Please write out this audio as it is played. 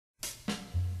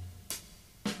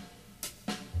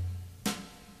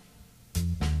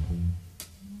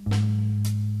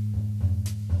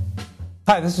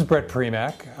Hi, this is Bret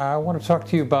I want to talk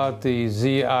to you about the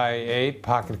Zi8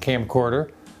 pocket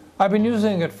camcorder. I've been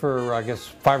using it for, I guess,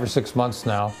 5 or 6 months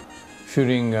now,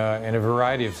 shooting in a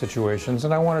variety of situations,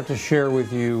 and I wanted to share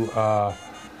with you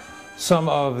some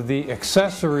of the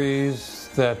accessories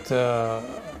that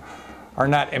are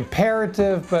not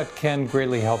imperative but can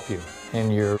greatly help you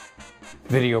in your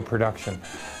video production.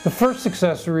 The first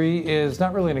accessory is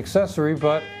not really an accessory,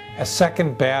 but a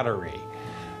second battery.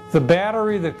 The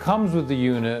battery that comes with the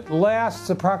unit lasts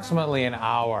approximately an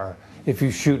hour if you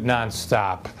shoot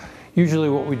non-stop. Usually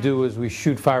what we do is we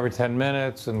shoot 5 or 10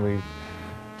 minutes and we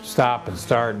stop and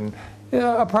start, and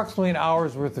approximately an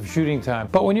hour's worth of shooting time.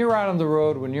 But when you're out on the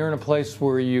road, when you're in a place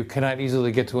where you cannot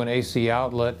easily get to an AC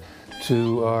outlet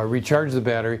to recharge the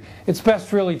battery, it's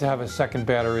best really to have a second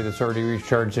battery that's already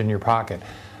recharged in your pocket.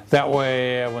 That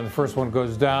way when the first one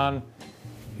goes down,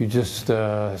 you just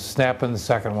snap in the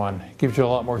second one. It gives you a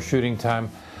lot more shooting time.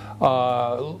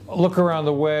 Look around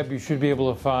the web. You should be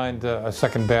able to find a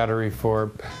second battery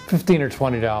for $15 or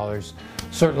 $20.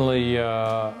 Certainly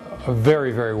a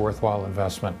very, very worthwhile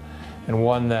investment, and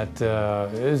one that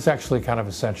is actually kind of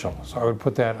essential. So I would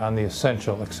put that on the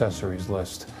essential accessories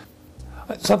list.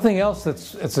 Something else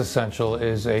that's essential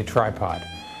is a tripod.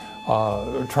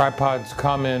 Tripods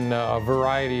come in a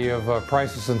variety of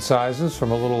prices and sizes,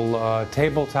 from a little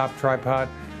tabletop tripod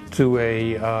to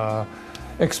a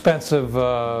expensive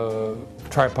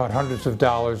tripod, hundreds of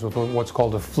dollars, with what's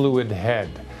called a fluid head.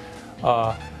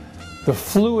 The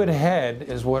fluid head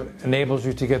is what enables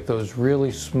you to get those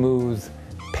really smooth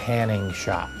panning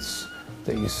shots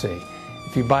that you see.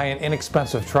 If you buy an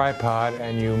inexpensive tripod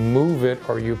and you move it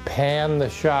or you pan the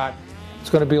shot, it's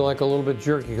going to be like a little bit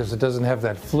jerky because it doesn't have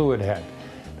that fluid head.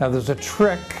 Now there's a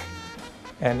trick,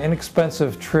 an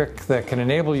inexpensive trick that can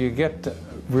enable you to get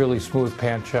really smooth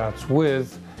pan shots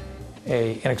with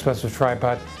an inexpensive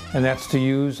tripod, and that's to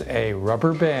use a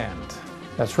rubber band.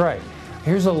 That's right.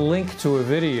 Here's a link to a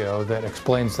video that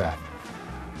explains that.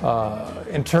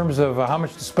 In terms of how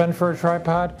much to spend for a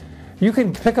tripod, you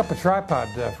can pick up a tripod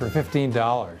for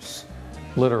 $15,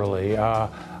 literally.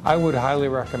 I would highly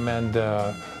recommend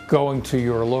going to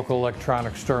your local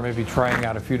electronics store, maybe trying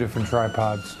out a few different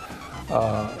tripods.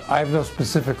 I have no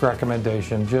specific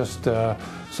recommendation, just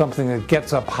something that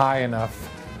gets up high enough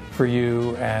for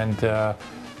you and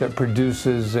that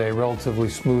produces a relatively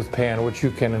smooth pan, which you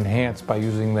can enhance by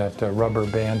using that rubber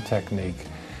band technique.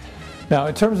 Now,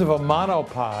 in terms of a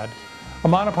monopod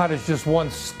is just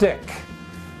one stick.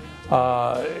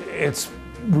 It's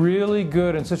really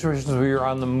good in situations where you're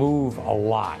on the move a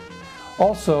lot.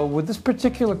 Also, with this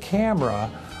particular camera,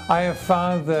 I have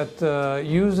found that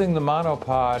using the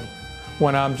monopod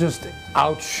when I'm just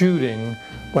out shooting,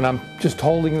 when I'm just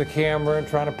holding the camera and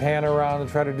trying to pan around and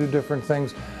try to do different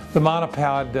things, the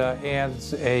monopod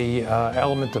adds a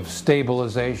element of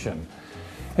stabilization.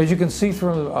 As you can see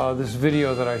from this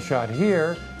video that I shot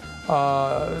here,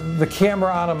 the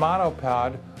camera on a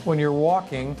monopod, when you're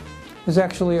walking, is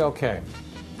actually okay.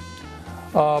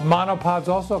 Monopods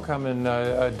also come in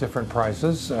different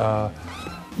prices.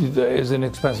 As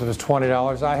inexpensive as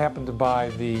 $20. I happen to buy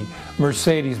the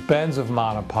Mercedes-Benz of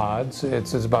monopods.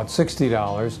 It's about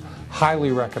 $60.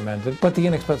 Highly recommended, but the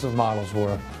inexpensive models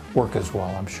will work as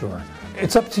well, I'm sure.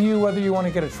 It's up to you whether you want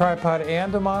to get a tripod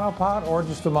and a monopod or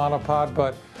just a monopod,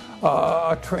 but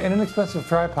an inexpensive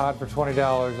tripod for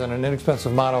 $20 and an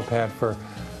inexpensive monopod for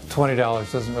 $20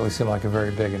 doesn't really seem like a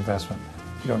very big investment.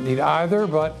 You don't need either,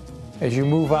 but as you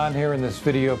move on here in this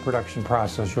video production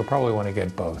process, you'll probably want to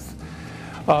get both.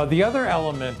 The other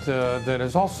element that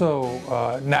is also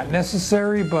not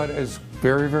necessary but is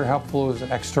very, very helpful is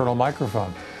an external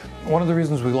microphone. One of the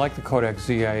reasons we like the Kodak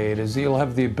Zi8 is that you'll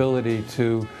have the ability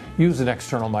to use an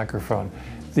external microphone.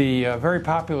 The very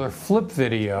popular flip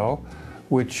video,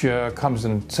 which comes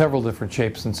in several different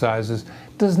shapes and sizes,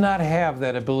 does not have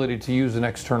that ability to use an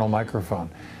external microphone.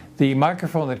 The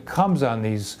microphone that comes on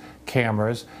these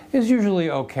cameras is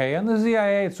usually okay. On the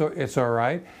Zi8, it's all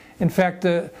right. In fact,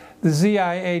 the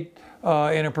Zi8,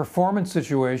 in a performance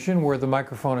situation where the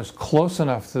microphone is close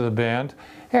enough to the band,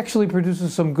 actually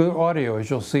produces some good audio, as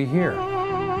you'll see here.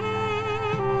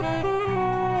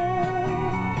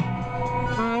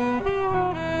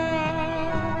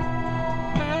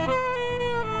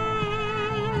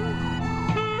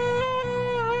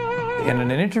 In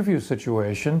an interview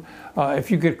situation,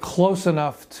 if you get close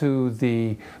enough to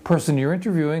the person you're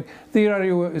interviewing, the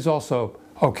audio is also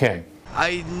okay.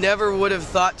 I never would have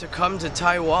thought to come to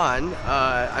Taiwan.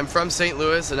 I'm from St.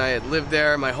 Louis and I had lived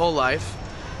there my whole life,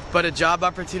 but a job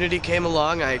opportunity came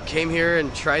along. I came here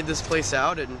and tried this place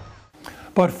out.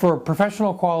 But for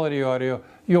professional quality audio,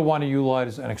 you'll want to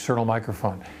utilize an external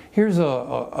microphone. Here's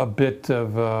a bit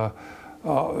of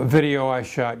video I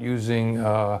shot using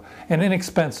an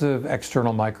inexpensive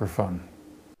external microphone.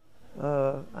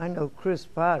 I know Chris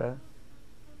Potter,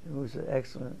 who's an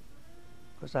excellent,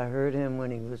 because I heard him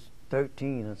when he was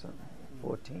 13 or something,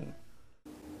 14.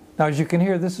 Now, as you can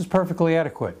hear, this is perfectly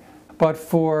adequate. But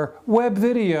for web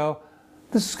video,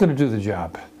 this is going to do the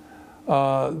job.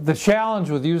 The challenge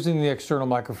with using the external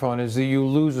microphone is that you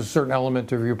lose a certain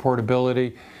element of your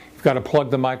portability. You've got to plug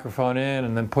the microphone in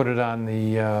and then put it on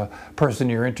the person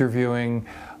you're interviewing.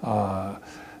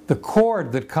 The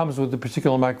cord that comes with the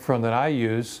particular microphone that I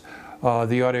use,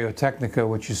 the Audio-Technica,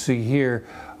 which you see here,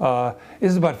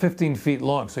 is about 15 feet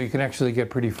long, so you can actually get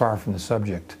pretty far from the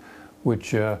subject,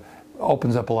 which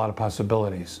opens up a lot of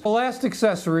possibilities. The last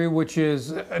accessory, which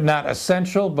is not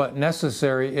essential but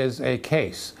necessary, is a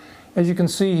case. As you can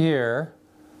see here,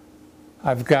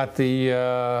 I've got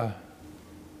the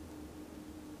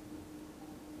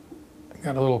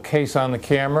got a little case on the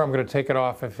camera. I'm going to take it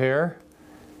off of here.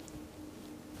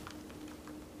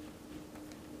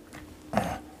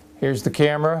 Here's the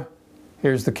camera,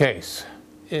 here's the case.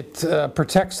 It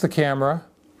protects the camera.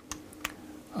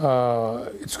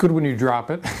 It's good when you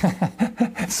drop it.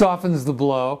 It softens the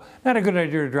blow. Not a good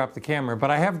idea to drop the camera,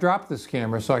 but I have dropped this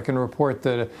camera, so I can report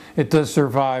that it does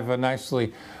survive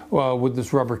nicely with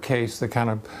this rubber case that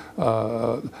kind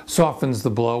of softens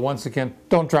the blow. Once again,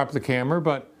 don't drop the camera,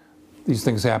 but these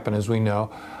things happen, as we know.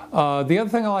 The other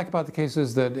thing I like about the case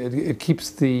is that it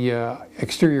keeps the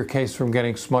exterior case from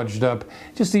getting smudged up.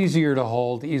 Just easier to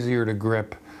hold, easier to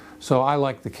grip. So I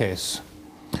like the case.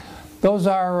 Those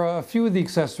are a few of the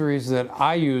accessories that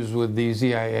I use with the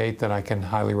Zi8 that I can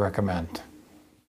highly recommend.